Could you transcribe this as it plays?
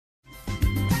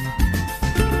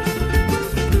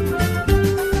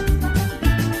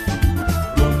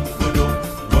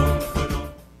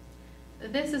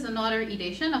another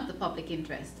edition of The Public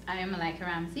Interest. I am Malika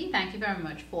Ramsey. Thank you very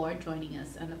much for joining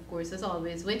us. And of course, as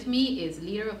always, with me is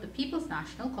leader of the People's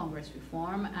National Congress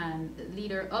Reform and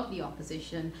leader of the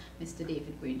opposition, Mr.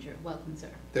 David Granger. Welcome, sir.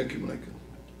 Thank you, Malika.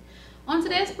 On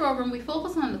today's program, we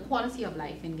focus on the quality of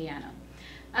life in Guyana.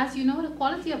 As you know, the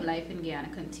quality of life in Guyana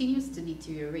continues to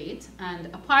deteriorate, and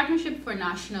a partnership for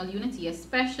national unity,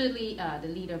 especially the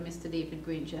leader, Mr. David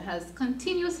Granger, has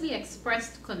continuously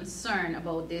expressed concern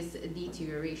about this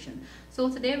deterioration. So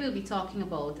today we'll be talking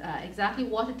about exactly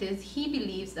what it is he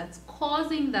believes that's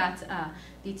causing that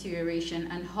deterioration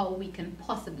and how we can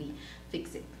possibly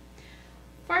fix it.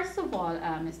 First of all,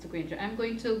 Mr. Granger, I'm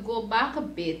going to go back a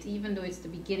bit, even though it's the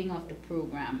beginning of the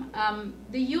program.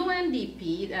 The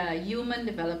UNDP, Human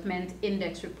Development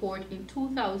Index report in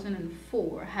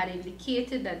 2004 had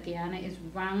indicated that Guyana is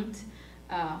ranked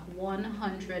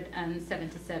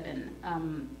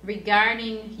 177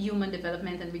 regarding human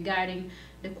development and regarding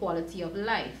the quality of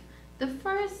life. The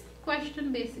first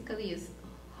question basically is,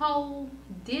 how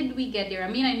did we get there? I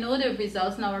mean, I know the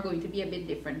results now are going to be a bit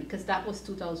different because that was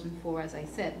 2004, as I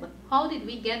said. But how did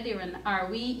we get there, and are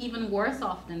we even worse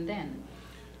off than then?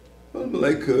 Well,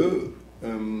 Malika,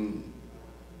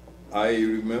 I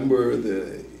remember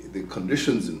the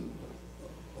conditions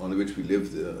under which we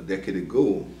lived a decade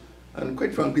ago, and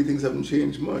quite frankly, things haven't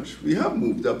changed much. We have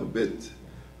moved up a bit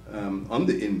on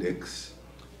the index,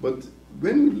 but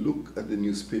when you look at the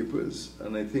newspapers,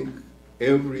 and I think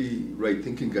every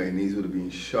right-thinking Guyanese would have been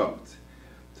shocked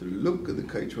to look at the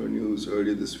Kaieteur News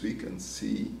earlier this week and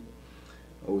see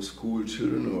our school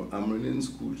children, our Amerindian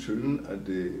school children at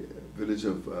the village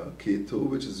of Kaieteur,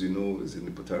 which, as you know, is in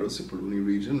the Potaro-Siparuni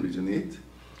region, Region 8,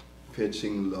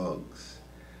 fetching logs.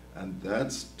 And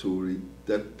that story,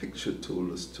 that picture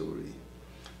told a story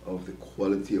of the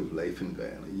quality of life in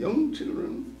Guyana. Young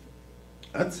children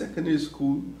at secondary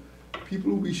school,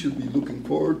 people we should be looking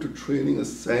forward to training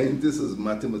as scientists, as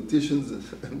mathematicians,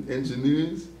 and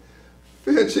engineers,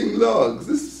 fetching logs.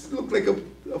 This looked like a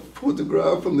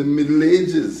photograph from the Middle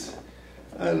Ages.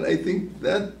 And I think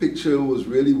that picture was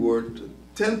really worth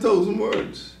 10,000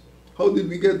 words. How did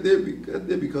we get there? We got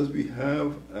there because we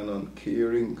have an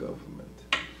uncaring government.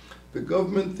 The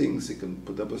government thinks it can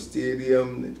put up a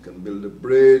stadium, it can build a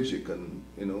bridge, it can,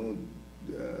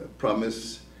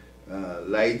 promise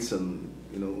lights and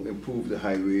improve the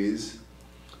highways.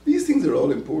 These things are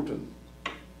all important,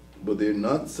 but they're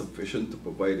not sufficient to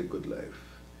provide a good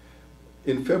life.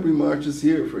 In February, March this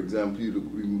year, for example,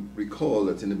 you recall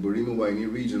that in the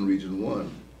Burima-Waini region, Region 1,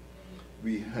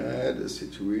 we had a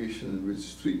situation in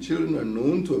which 3 children are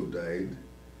known to have died,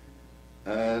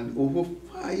 and over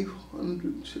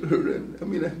 500 children, I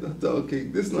mean, I'm not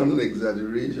talking, this is not an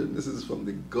exaggeration, this is from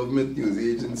the government news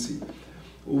agency.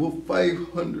 Over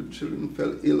 500 children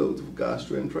fell ill out of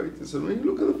gastroenteritis. And when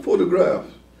you look at the photograph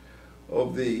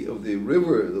of the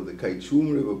river, of the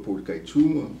Kaichuma River, Port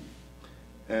Kaichuma,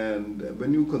 and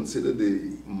when you consider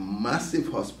the massive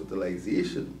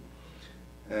hospitalization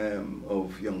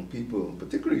of young people,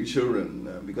 particularly children,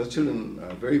 because children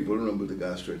are very vulnerable to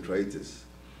gastroenteritis,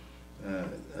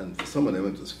 and for some of them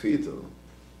it was fatal,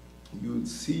 you'd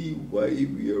see why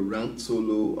we are ranked so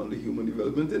low on the Human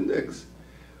Development Index.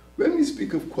 When we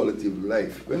speak of quality of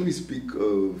life, when we speak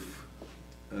of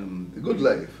the good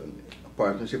life, and a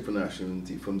partnership for national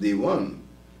unity from day one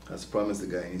has promised the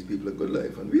Guyanese people a good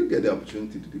life, and we'll get the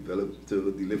opportunity to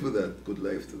deliver that good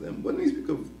life to them. When we speak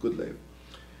of good life,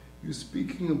 you're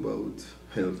speaking about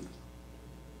health,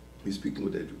 you're speaking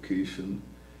about education,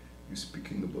 you're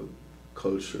speaking about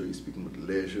culture, you're speaking about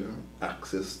leisure,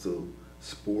 access to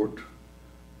sport,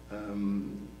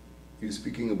 you're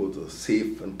speaking about a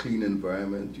safe and clean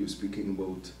environment. You're speaking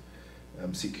about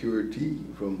security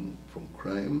from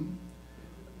crime.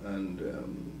 And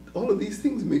all of these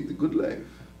things make the good life.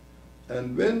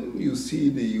 And when you see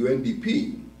the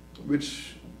UNDP,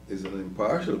 which is an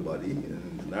impartial body,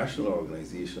 an international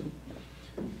organization,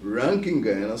 ranking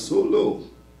Guyana so low,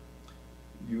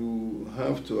 you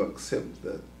have to accept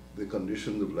that the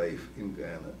conditions of life in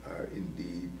Guyana are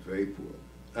indeed very poor.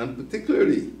 And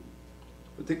particularly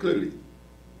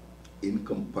in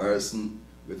comparison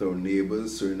with our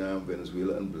neighbors, Suriname,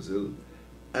 Venezuela, and Brazil,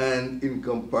 and in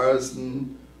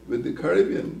comparison with the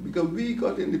Caribbean, because we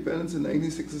got independence in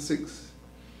 1966,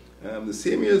 the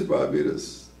same year as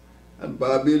Barbados, and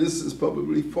Barbados is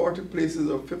probably 40 places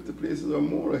or 50 places or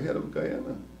more ahead of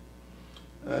Guyana.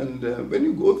 And when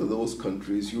you go to those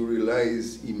countries, you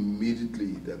realize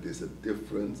immediately that there's a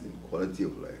difference in quality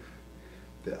of life.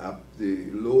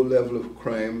 The low level of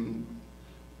crime,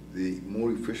 the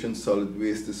more efficient solid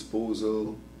waste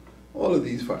disposal, all of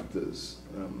these factors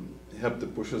help to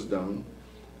push us down.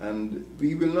 And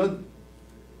we will not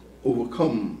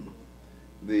overcome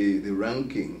the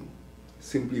ranking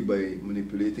simply by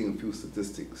manipulating a few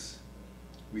statistics.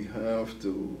 We have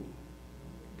to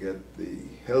get the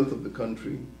health of the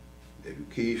country,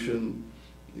 education,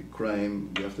 the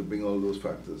crime. We have to bring all those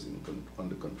factors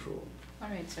under control. All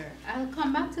right, sir. I'll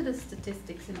come back to the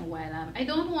statistics in a while. I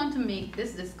don't want to make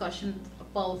this discussion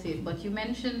about it, but you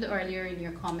mentioned earlier in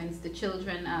your comments the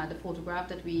children, the photograph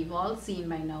that we've all seen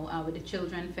by now with the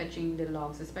children fetching the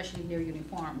logs, especially in their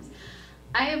uniforms.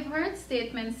 I have heard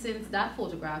statements since that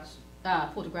photograph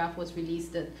was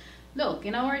released that, look,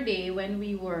 in our day when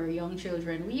we were young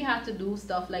children, we had to do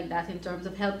stuff like that in terms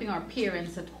of helping our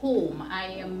parents at home. I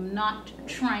am not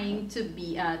trying to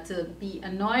be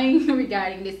annoying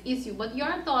regarding this issue, but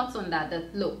your thoughts on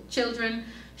that, look, children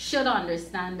should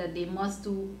understand that they must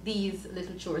do these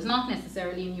little chores, not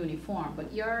necessarily in uniform,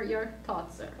 but your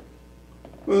thoughts, sir.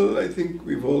 Well, I think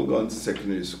we've all gone to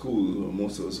secondary school, or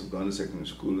most of us have gone to secondary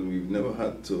school, and we've never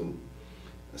had to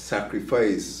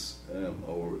sacrifice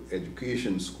our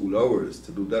education, school hours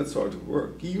to do that sort of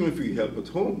work, even if we help at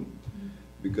home.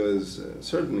 Because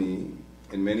certainly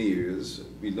in many areas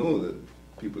we know that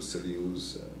people still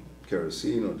use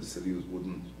kerosene, or they still use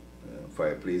wooden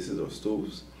fireplaces or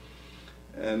stoves.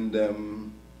 And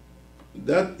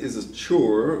that is a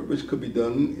chore which could be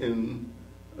done in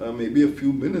maybe a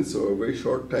few minutes or a very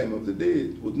short time of the day.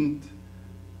 It wouldn't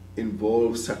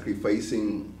involve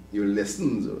sacrificing your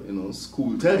lessons or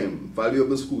school time,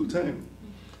 valuable school time.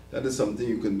 That is something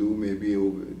you can do maybe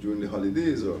during the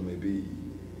holidays, or maybe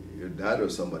your dad or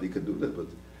somebody could do that. But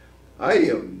I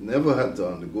have never had to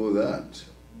undergo that,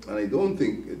 and I don't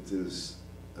think it is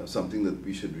something that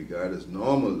we should regard as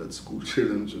normal, that school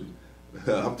children should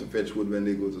have to fetch wood when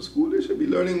they go to school. They should be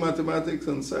learning mathematics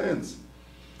and science.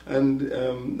 And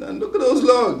look at those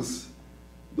logs.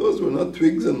 Those were not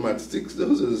twigs and matchsticks.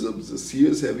 Those are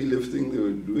serious heavy lifting they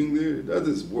were doing there. That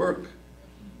is work.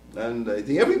 And I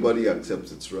think everybody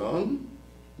accepts it's wrong.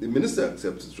 The minister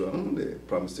accepts it's wrong. They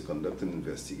promised to conduct an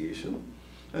investigation.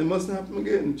 And it mustn't happen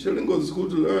again. Children go to school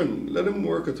to learn. Let them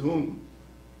work at home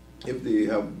if they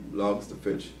have logs to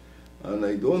fetch. And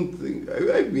I don't think,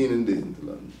 I've been in the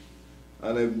hinterland,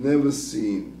 and I've never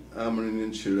seen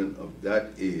Amerindian children of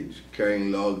that age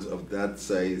carrying logs of that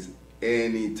size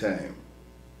any time.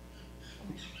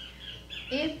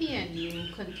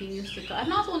 APNU continues to, and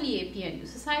not only APNU,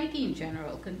 society in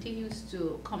general continues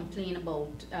to complain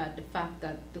about the fact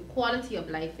that the quality of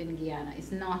life in Guyana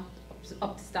is not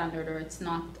up to standard, or it's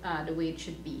not the way it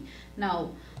should be.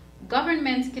 Now,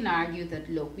 governments can argue that,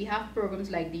 look, we have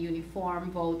programs like the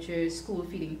uniform vouchers, school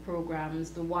feeding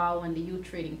programs, the WOW and the youth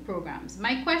training programs.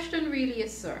 My question really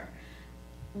is, sir,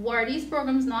 were these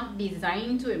programs not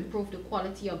designed to improve the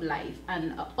quality of life?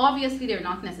 And obviously they're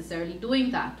not necessarily doing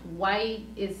that. Why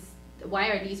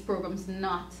are these programs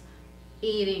not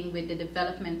aiding with the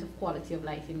development of quality of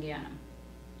life in Guyana?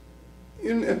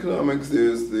 In economics,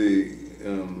 there's the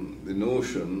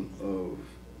notion of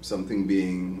something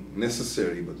being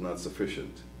necessary but not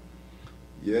sufficient.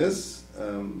 Yes,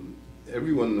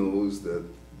 everyone knows that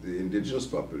the indigenous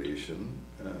population,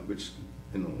 which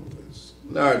is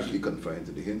largely confined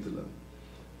to the hinterland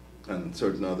and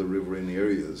certain other riverine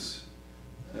areas,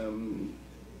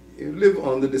 live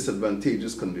under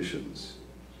disadvantageous conditions.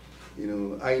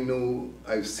 I know,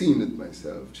 I've seen it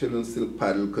myself. Children still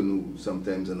paddle canoe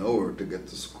sometimes an hour to get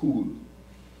to school.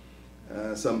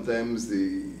 Sometimes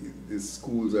the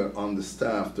schools are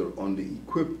understaffed or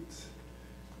under-equipped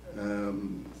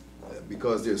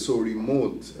because they're so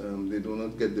remote. They do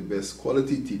not get the best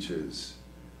quality teachers.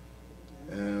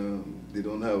 They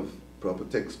don't have proper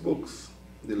textbooks.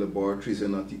 The laboratories are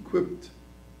not equipped.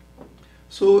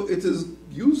 So it is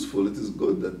useful, it is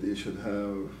good that they should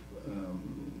have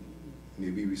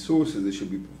maybe resources. They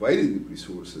should be provided with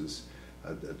resources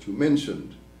that you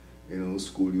mentioned.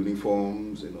 School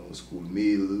uniforms, school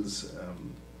meals.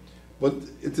 But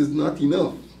it is not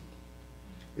enough.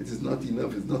 It is not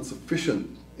enough. It's not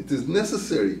sufficient. It is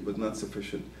necessary, but not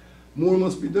sufficient. More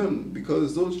must be done,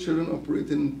 because those children operate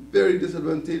in very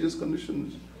disadvantageous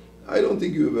conditions. I don't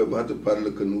think you've ever had to paddle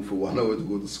a canoe for 1 hour to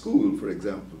go to school, for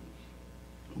example.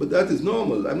 But that is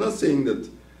normal. I'm not saying that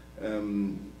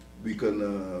we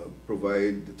can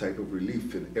provide the type of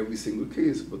relief in every single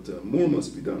case, but more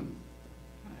must be done.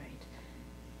 All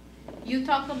right. You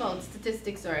talked about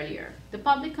statistics earlier. The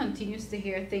public continues to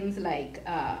hear things like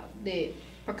the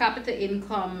per capita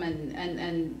income,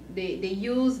 and they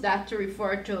use that to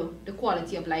refer to the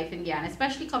quality of life in Guyana,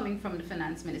 especially coming from the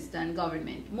finance minister and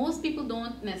government. Most people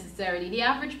don't necessarily, the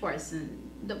average person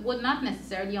would not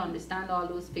necessarily understand all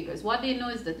those figures. What they know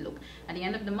is that, look, at the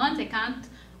end of the month, I can't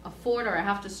afford, or I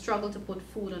have to struggle to put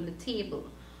food on the table.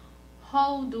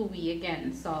 How do we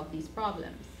again solve these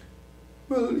problems?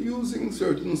 Well, using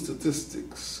certain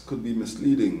statistics could be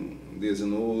misleading. There's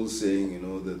an old saying,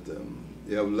 that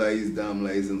you have lies, damn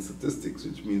lies, and statistics,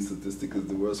 which means statistic is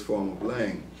the worst form of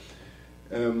lying.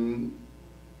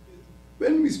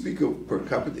 When we speak of per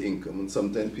capita income, and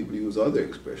sometimes people use other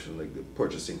expressions like the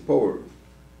purchasing power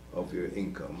of your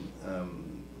income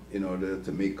in order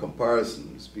to make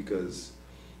comparisons, because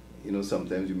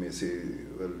sometimes you may say,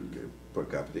 well, the per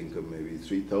capita income may be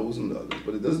 $3,000,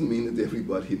 but it doesn't mean that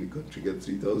everybody in the country gets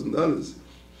 $3,000.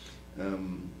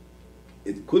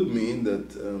 It could mean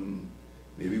that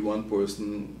maybe one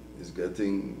person is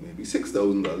getting maybe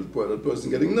 $6,000, the other person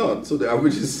getting not, so the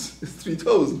average is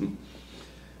 3,000.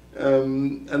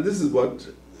 And this is what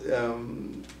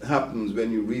happens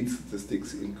when you read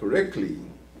statistics incorrectly.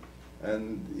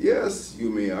 And yes, you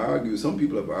may argue, some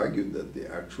people have argued that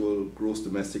the actual gross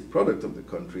domestic product of the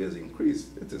country has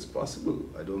increased. It is possible.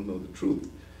 I don't know the truth.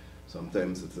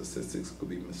 Sometimes the statistics could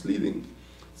be misleading.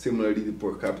 Similarly, the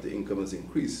per capita income has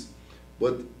increased.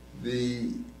 But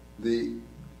the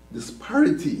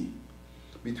disparity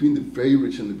between the very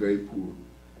rich and the very poor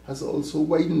has also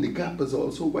widened. The gap has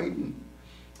also widened.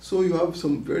 So you have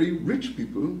some very rich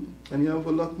people and you have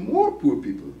a lot more poor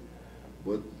people.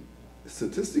 But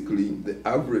statistically, the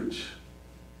average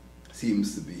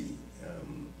seems to be,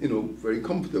 very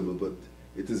comfortable, but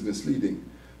it is misleading.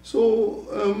 So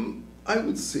I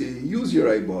would say use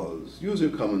your eyeballs, use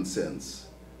your common sense.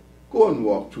 Go and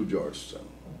walk through Georgetown,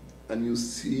 and you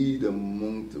see the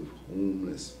amount of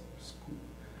homeless,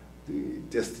 the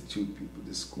destitute people,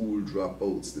 the school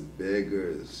dropouts, the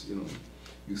beggars,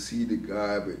 You see the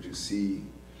garbage, you see,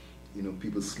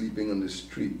 people sleeping on the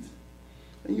street.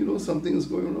 And something is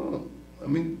going on. I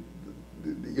mean,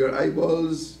 your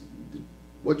eyeballs,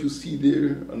 what you see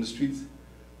there on the streets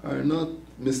are not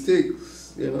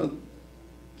mistakes. They're not,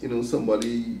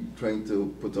 somebody trying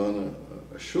to put on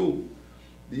a show.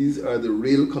 These are the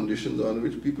real conditions on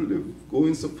which people live. Go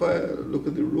in Sophia, look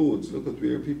at the roads, look at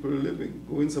where people are living.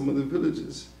 Go in some of the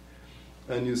villages,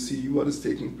 and you see what is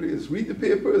taking place. Read the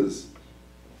papers.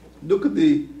 Look at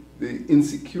the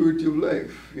insecurity of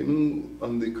life.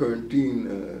 On the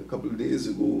quarantine a couple of days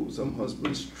ago, some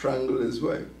husband strangled his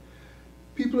wife.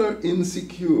 People are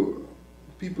insecure.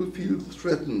 People feel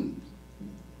threatened.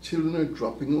 Children are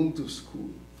dropping out of school.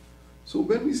 So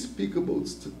when we speak about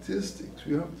statistics,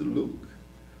 we have to look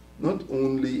not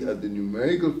only at the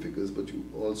numerical figures, but you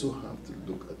also have to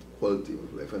look at quality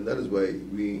of life. And that is why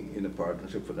we, in a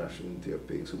Partnership for National Unity, are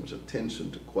paying so much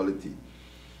attention to quality.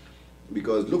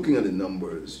 Because looking at the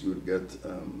numbers, you'll get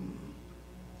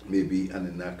maybe an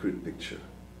inaccurate picture.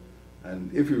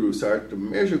 And if you start to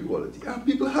measure quality, are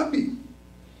people happy?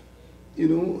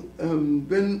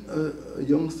 When a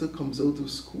youngster comes out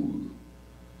of school,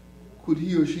 could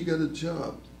he or she get a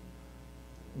job?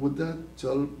 Would that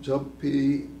job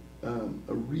pay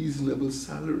a reasonable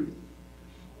salary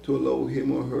to allow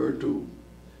him or her to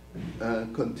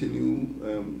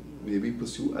continue, maybe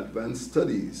pursue advanced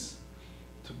studies,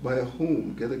 to buy a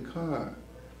home, get a car,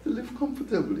 to live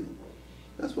comfortably?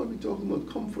 That's what we're talking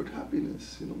about, comfort,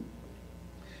 happiness,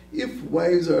 If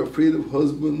wives are afraid of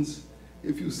husbands,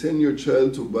 if you send your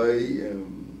child to buy,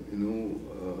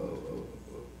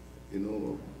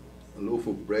 a loaf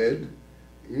of bread,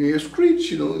 you screech,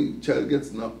 child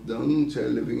gets knocked down,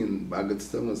 child living in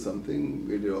Bagotstown or something,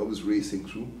 where they're always racing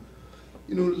through.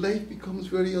 Life becomes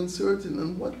very uncertain,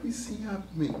 and what we see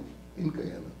happening in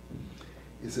Guyana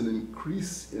is an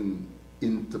increase in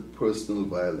interpersonal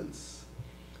violence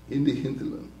in the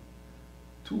hinterland.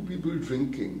 2 people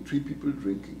drinking, 3 people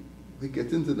drinking. They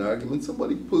get into an argument,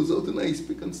 somebody pulls out an ice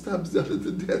pick and stabs the other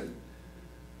to death.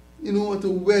 At a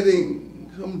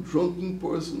wedding, some drunken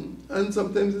person, and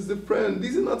sometimes it's a friend.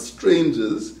 These are not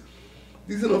strangers.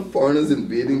 These are not foreigners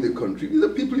invading the country. These are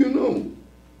people you know.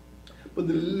 But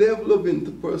the level of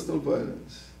interpersonal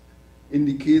violence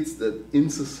indicates that in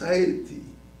society,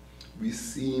 we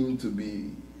seem to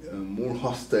be more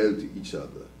hostile to each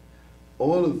other.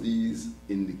 All of these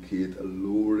indicate a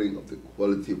lowering of the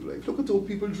quality of life. Look at how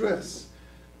people dress.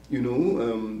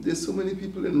 There's so many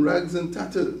people in rags and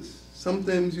tatters.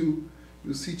 Sometimes you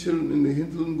see children in the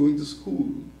hinterland going to school.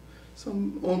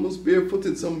 Some almost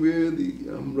barefooted, some wear the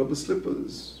rubber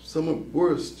slippers. Some are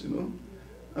worse,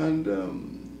 and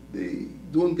they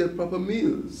don't get proper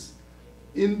meals.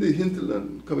 In the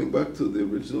hinterland, coming back to the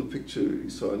original picture you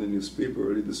saw in the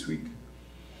newspaper early this week,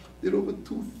 there are over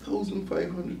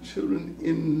 2,500 children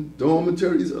in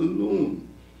dormitories alone.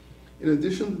 In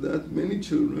addition to that, many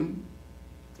children,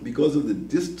 because of the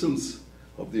distance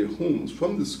of their homes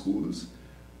from the schools,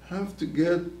 have to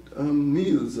get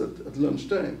meals at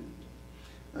lunchtime.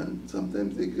 And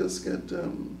sometimes they just get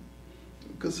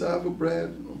cassava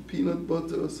bread or peanut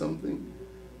butter or something,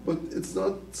 but it's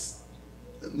not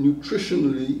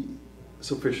nutritionally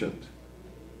sufficient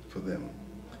for them.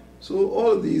 So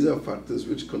all of these are factors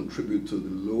which contribute to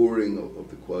the lowering of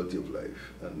the quality of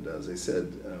life. And as I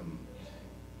said,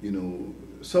 you know,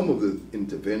 some of the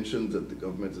interventions that the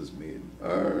government has made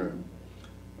are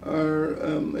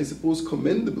I suppose,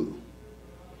 commendable.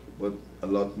 But a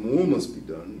lot more must be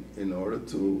done in order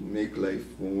to make life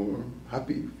more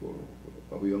happy for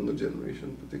our younger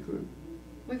generation particularly.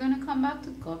 We're going to come back to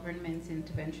government's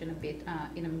intervention a bit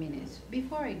in a minute.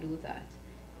 Before I do that,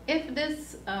 if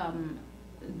this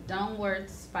downward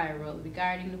spiral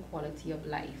regarding the quality of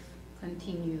life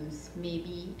continues,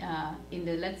 maybe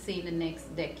let's say in the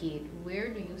next decade, where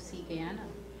do you see Guyana?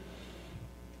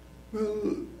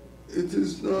 Well, it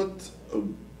is not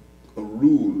a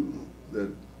rule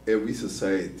that every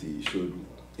society should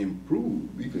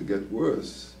improve. We could get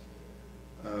worse.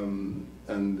 And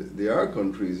there are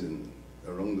countries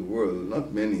around the world,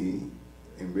 not many,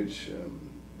 in which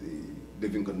the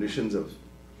living conditions have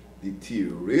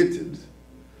deteriorated,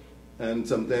 and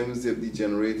sometimes they've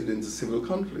degenerated into civil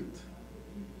conflict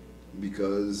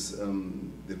because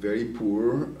the very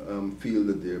poor feel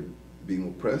that they're being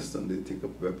oppressed, and they take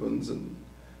up weapons and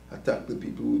attack the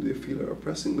people who they feel are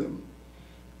oppressing them.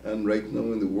 And right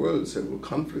now in the world, several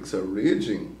conflicts are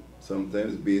raging,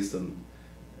 sometimes based on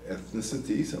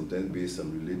ethnicity, sometimes based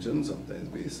on religion, sometimes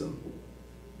based on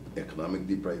economic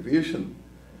deprivation.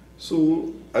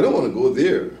 So I don't want to go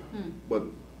there, but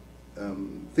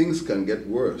things can get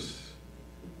worse,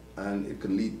 and it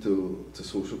can lead to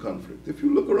social conflict. If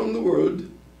you look around the world,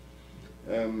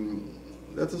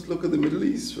 let us look at the Middle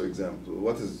East, for example.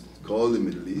 What is called the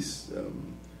Middle East?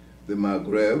 The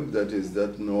Maghreb, that is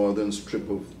that northern strip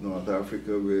of North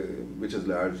Africa, which is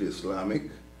largely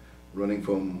Islamic, running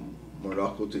from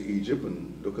Morocco to Egypt,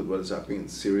 and look at what is happening in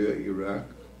Syria, Iraq,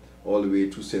 all the way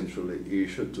to Central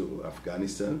Asia to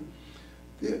Afghanistan.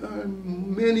 There are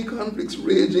many conflicts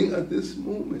raging at this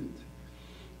moment.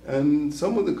 And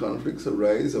some of the conflicts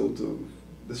arise out of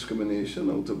discrimination,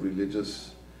 out of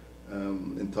religious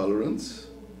intolerance,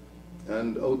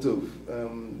 and out of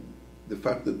the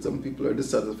fact that some people are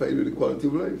dissatisfied with the quality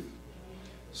of life.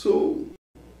 So,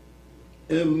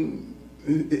 I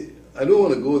don't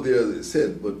want to go there, as I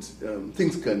said, but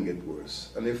things can get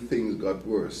worse. And if things got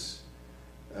worse,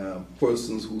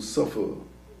 persons who suffer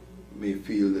may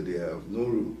feel that they have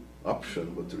no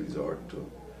option but to resort to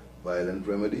violent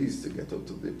remedies to get out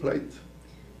of their plight.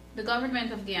 The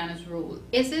government of Guyana's role.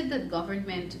 Is it that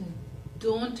government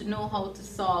don't know how to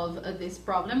solve this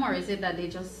problem, or is it that they're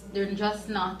just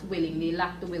not willing, they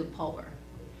lack the willpower?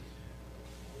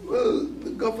 Well, the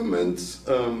government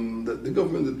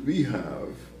that we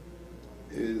have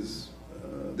is,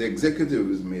 the executive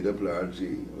is made up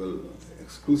largely, well,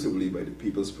 exclusively by the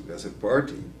People's Progressive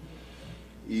Party,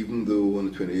 even though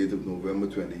on the 28th of November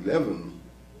 2011,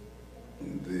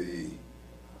 the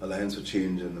Alliance for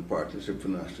Change and the Partnership for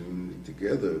National Unity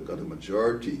together got a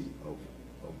majority of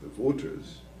the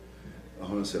voters,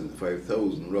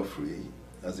 175,000 roughly,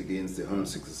 as against the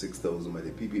 166,000 by the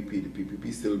PPP. The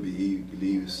PPP still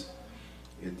believes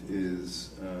it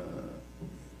is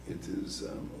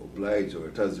obliged, or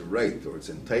it has the right, or it's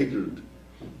entitled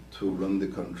to run the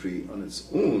country on its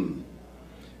own.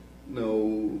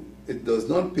 Now, it does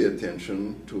not pay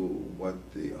attention to what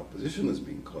the opposition has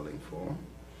been calling for,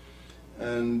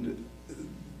 and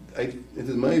it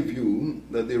is my view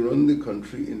that they run the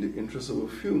country in the interest of a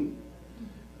few.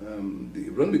 They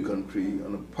run the country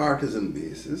on a partisan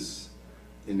basis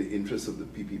in the interest of the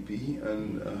PPP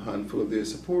and a handful of their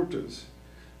supporters.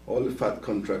 All the fat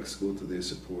contracts go to their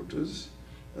supporters,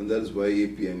 and that is why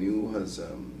APNU has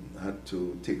had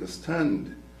to take a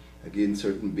stand against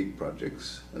certain big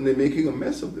projects, and they're making a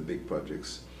mess of the big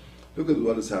projects. Look at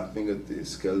what is happening at the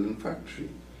Skeldon factory.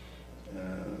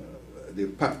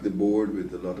 They've packed the board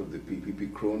with a lot of the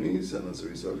PPP cronies, and as a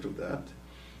result of that,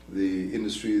 the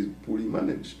industry is poorly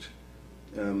managed.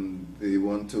 They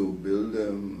want to build,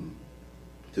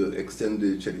 to extend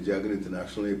the Chedijagan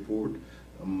International Airport,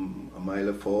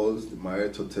 Amila Falls, the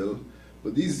Marriott Hotel,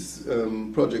 but these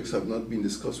projects have not been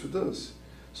discussed with us.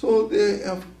 So they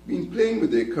have been playing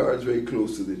with their cards very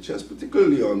close to their chest,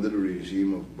 particularly under the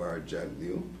regime of Bar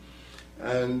Jagdeo.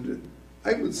 And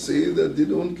I would say that they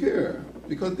don't care,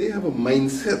 because they have a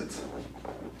mindset.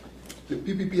 The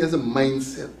PPP has a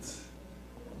mindset.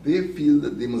 They feel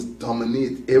that they must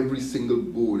dominate every single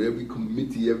board, every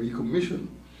committee, every commission.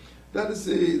 That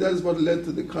is what led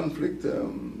to the conflict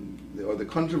or the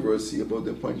controversy about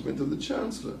the appointment of the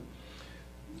Chancellor.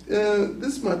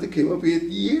 This matter came up 8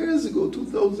 years ago,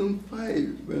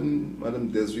 2005, when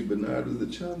Madame Desiree Bernard was the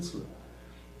Chancellor.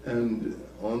 And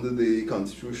under the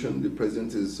Constitution, the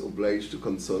President is obliged to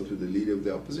consult with the Leader of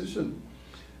the Opposition.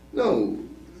 Now,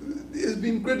 there's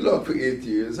been gridlock for 8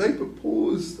 years. I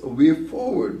proposed a way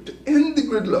forward to end the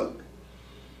gridlock.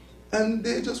 And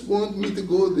they just want me to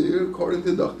go there, according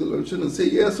to Dr. Luncheon, and say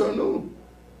yes or no.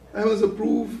 I must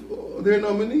approve their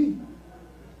nominee.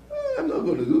 I'm not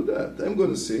going to do that. I'm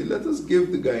going to say, let us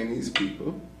give the Guyanese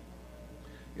people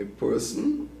a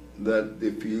person that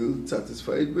they feel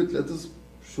satisfied with. Let us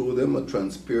show them a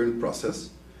transparent process.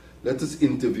 Let us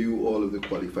interview all of the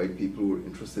qualified people who are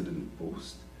interested in the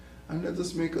post. And let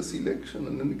us make a selection.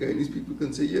 And then the Guyanese people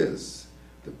can say, yes,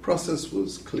 the process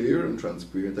was clear and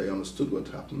transparent. I understood what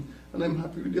happened, and I'm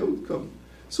happy with the outcome.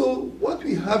 So what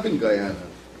we have in Guyana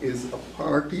is a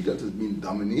party that has been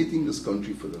dominating this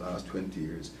country for the last 20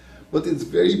 years. But its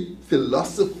very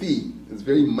philosophy, its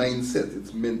very mindset,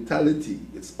 its mentality,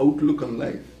 its outlook on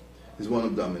life is one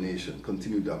of domination,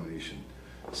 continued domination.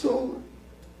 So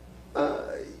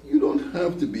you don't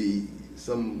have to be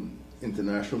some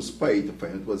international spy to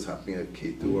find out what's happening at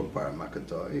Cato or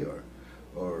Paramakatoi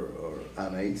or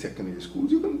Anai secondary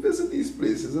schools. You can visit these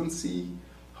places and see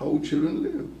how children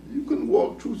live. You can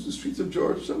walk through the streets of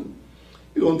Georgetown.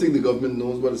 You don't think the government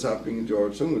knows what is happening in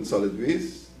Georgetown with solid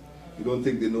waste? You don't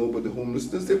think they know about the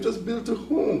homelessness? They've just built a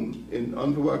home in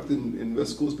Anvawakt in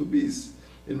West Coast Babis,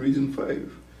 in Region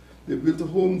 5. They've built a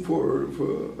home for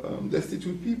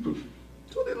destitute people.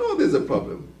 So they know there's a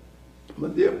problem.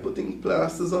 But they're putting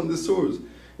plasters on the sores.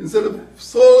 Instead of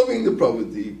solving the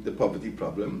poverty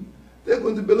problem, they're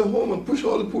going to build a home and push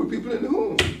all the poor people in the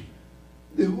home.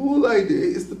 The whole idea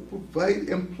is to provide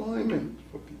employment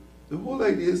for people. The whole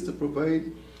idea is to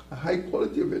provide a high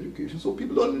quality of education so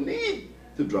people don't need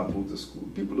to drop out of school.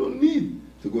 People don't need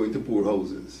to go into poor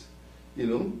houses. You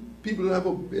know, people have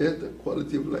a better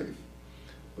quality of life.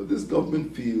 But this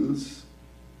government feels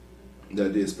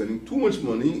that they're spending too much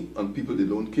money on people they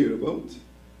don't care about,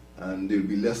 and there'll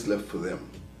be less left for them.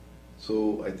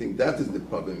 So I think that is the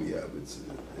problem we have.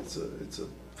 It's a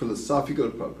philosophical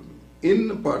problem. In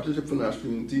the Partnership for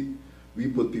National Unity, we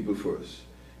put people first.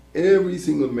 Every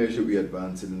single measure we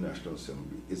advance in the National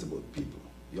Assembly is about people,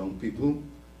 young people.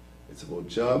 It's about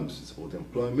jobs, it's about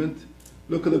employment.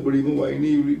 Look at the Burima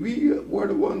Waini. We were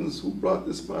the ones who brought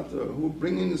this matter, who are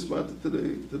bringing this matter to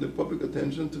the public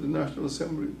attention, to the National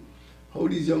Assembly. How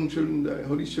these young children died,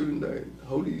 how these children died,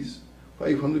 how these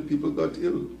 500 people got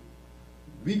ill.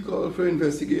 We called for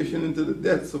investigation into the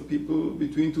deaths of people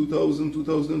between 2000 and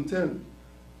 2010.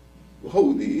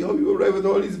 How you arrive at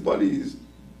all these bodies?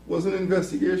 Was an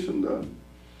investigation done.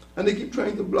 And they keep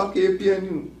trying to block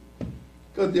APNU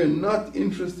because they're not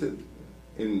interested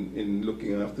in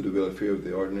looking after the welfare of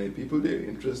the ordinary people. They're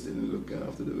interested in looking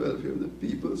after the welfare of the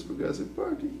People's Progressive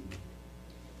Party.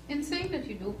 In saying that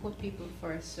you do put people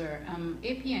first, sir,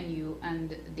 APNU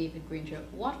and David Granger,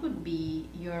 what would be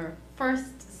your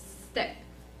first step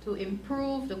to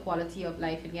improve the quality of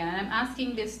life in Guyana? And I'm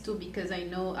asking this too because I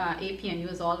know APNU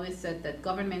has always said that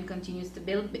government continues to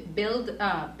build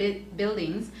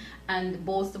buildings and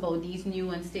boast about these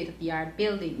new and state-of-the-art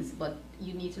buildings, but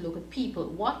you need to look at people.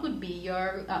 What would be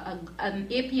your an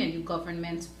APNU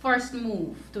government's first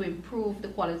move to improve the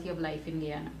quality of life in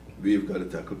Guyana? We've got to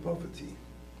tackle poverty.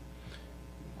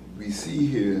 We see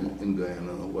here in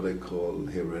Guyana what I call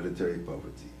hereditary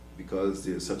poverty, because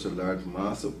there's such a large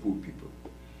mass of poor people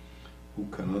who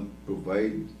cannot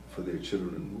provide for their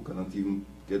children, who cannot even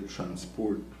get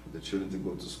transport for their children to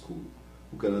go to school,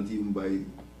 who cannot even buy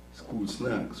school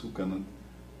snacks, who cannot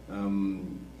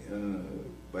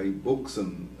buy books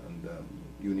and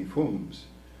uniforms.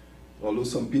 Although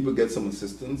some people get some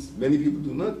assistance, many people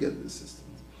do not get the assistance.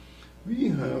 We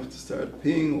have to start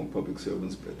paying our public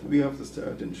servants better. We have to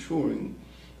start ensuring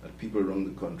that people around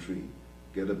the country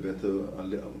get a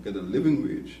living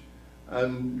wage.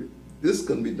 And this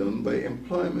can be done by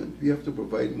employment. We have to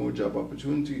provide more job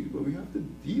opportunities, but we have to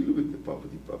deal with the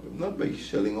poverty problem, not by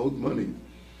shelling out money,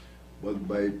 but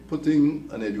by putting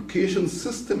an education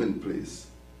system in place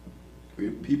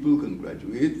where people can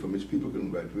graduate, from which people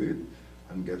can graduate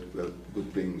and get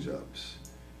good paying jobs.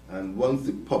 And once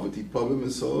the poverty problem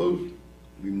is solved,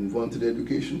 we move on to the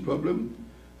education problem,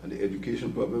 and the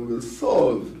education problem will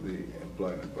solve the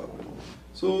employment problem.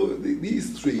 So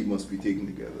these three must be taken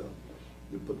together.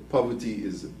 But poverty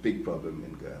is a big problem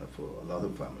in Guyana for a lot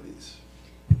of families.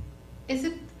 Is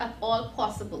it at all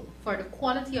possible for the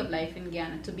quality of life in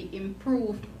Guyana to be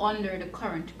improved under the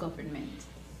current government?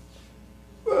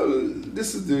 Well,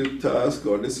 this is the task,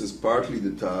 or this is partly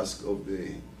the task of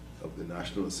the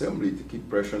National Assembly, to keep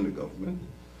pressure on the government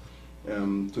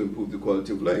to improve the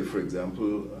quality of life. For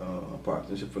example, a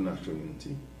Partnership for National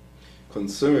Unity,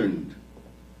 concerned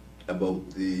about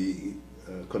the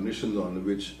conditions on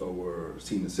which our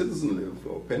senior citizens live,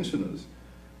 our pensioners,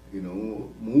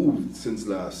 moved since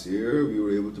last year. We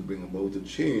were able to bring about a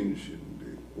change in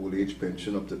the old age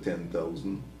pension up to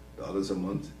 $10,000 a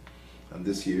month. And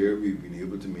this year we've been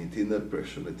able to maintain that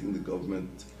pressure. I think the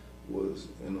government was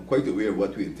quite aware of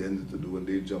what we intended to do, and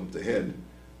they jumped ahead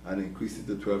and increased it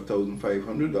to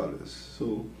 $12,500.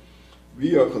 So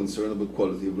we are concerned about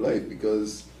quality of life,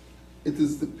 because it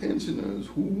is the pensioners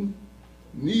who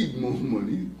need more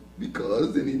money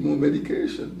because they need more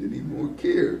medication, they need more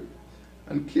care.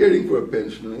 And caring for a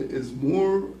pensioner is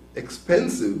more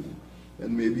expensive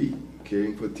than maybe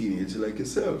caring for a teenager like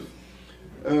yourself.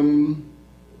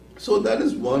 So that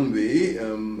is one way,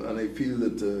 and I feel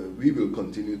that we will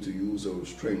continue to use our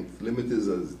strength, limited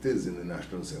as it is in the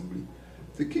National Assembly,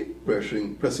 to keep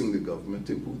pressing the government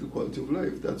to improve the quality of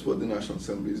life. That's what the National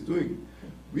Assembly is doing.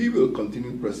 We will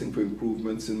continue pressing for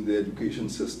improvements in the education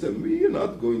system. We are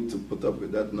not going to put up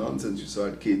with that nonsense you saw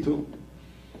at Cato.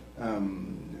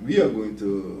 We are going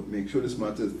to make sure this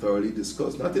matter is thoroughly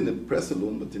discussed, not in the press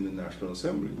alone, but in the National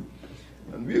Assembly.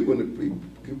 And we are going to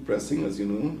keep pressing. As you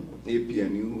know,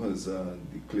 APNU has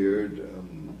declared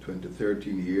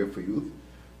 2013 year for youth.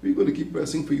 We're going to keep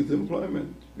pressing for youth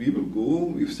employment.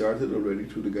 We've started already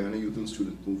through the Guyana Youth and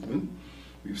Student Movement.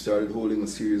 We've started holding a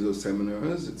series of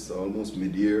seminars. It's almost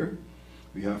mid-year.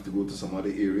 We have to go to some other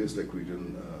areas like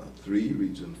Region 3,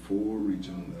 Region 4,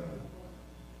 Region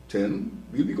 10.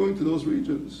 We'll be going to those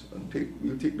regions, and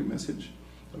we'll take the message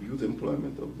of youth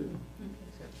employment out there.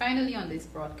 Finally, on this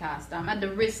broadcast, at the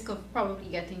risk of probably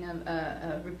getting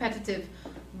a repetitive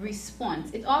response,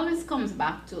 it always comes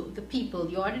back to the people,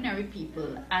 the ordinary people,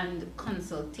 and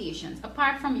consultations.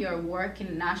 Apart from your work in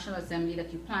the National Assembly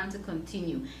that you plan to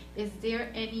continue, is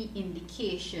there any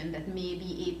indication that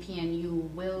maybe APNU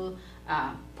will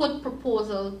put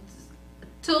proposals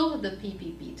to the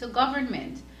PPP, to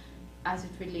government, as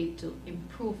it relates to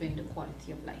improving the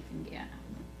quality of life in Guyana?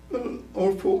 Well,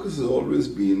 our focus has always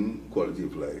been quality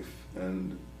of life,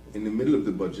 and in the middle of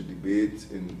the budget debate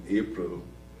in April,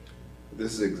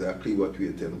 this is exactly what we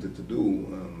attempted to do.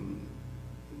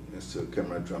 Mr.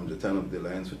 Cameron Dramjatan of the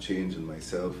Alliance for Change and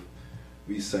myself,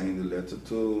 we signed a letter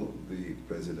to the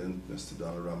President, Mr.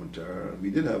 Donald Ramattar. We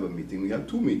did have a meeting. We had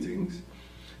 2 meetings,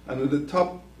 and at the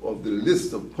top of the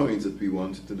list of points that we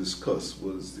wanted to discuss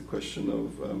was the question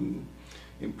of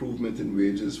improvement in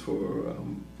wages for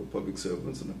public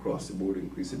servants and across the board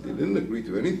increase it. They didn't agree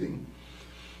to anything.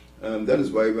 That is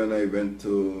why when I went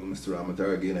to Mr.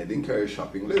 Ramattar again, I didn't carry a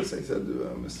shopping list. I said,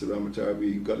 Mr. Ramattar,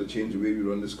 we've got to change the way we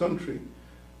run this country.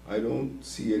 I don't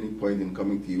see any point in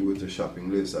coming to you with a shopping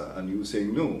list and you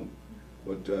saying no.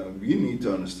 But we need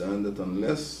to understand that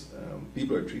unless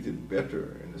people are treated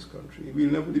better in this country,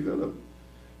 we'll never develop.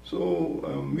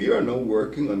 So we are now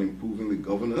working on improving the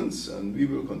governance, and we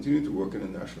will continue to work in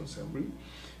the National Assembly.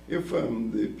 If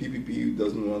the PPP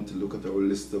doesn't want to look at our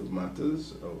list of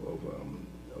matters, of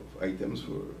items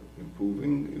for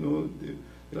improving,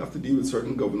 they'll have to deal with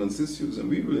certain governance issues, and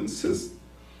we will insist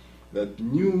that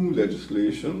new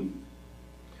legislation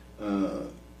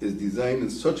is designed in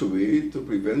such a way to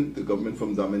prevent the government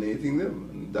from dominating them.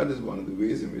 And that is one of the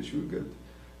ways in which we will get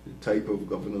the type of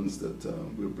governance that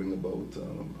will bring about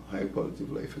higher quality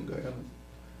of life in Guyana.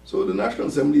 So the National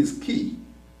Assembly is key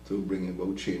to bringing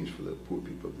about change for the poor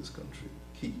people of this country.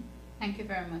 Key. Thank you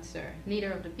very much, sir.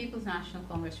 Leader of the People's National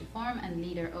Congress Reform and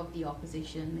Leader of the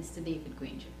Opposition, Mr. David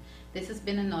Granger. This has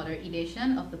been another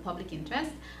edition of The Public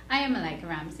Interest. I am Malaika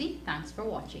Ramsey. Thanks for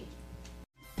watching.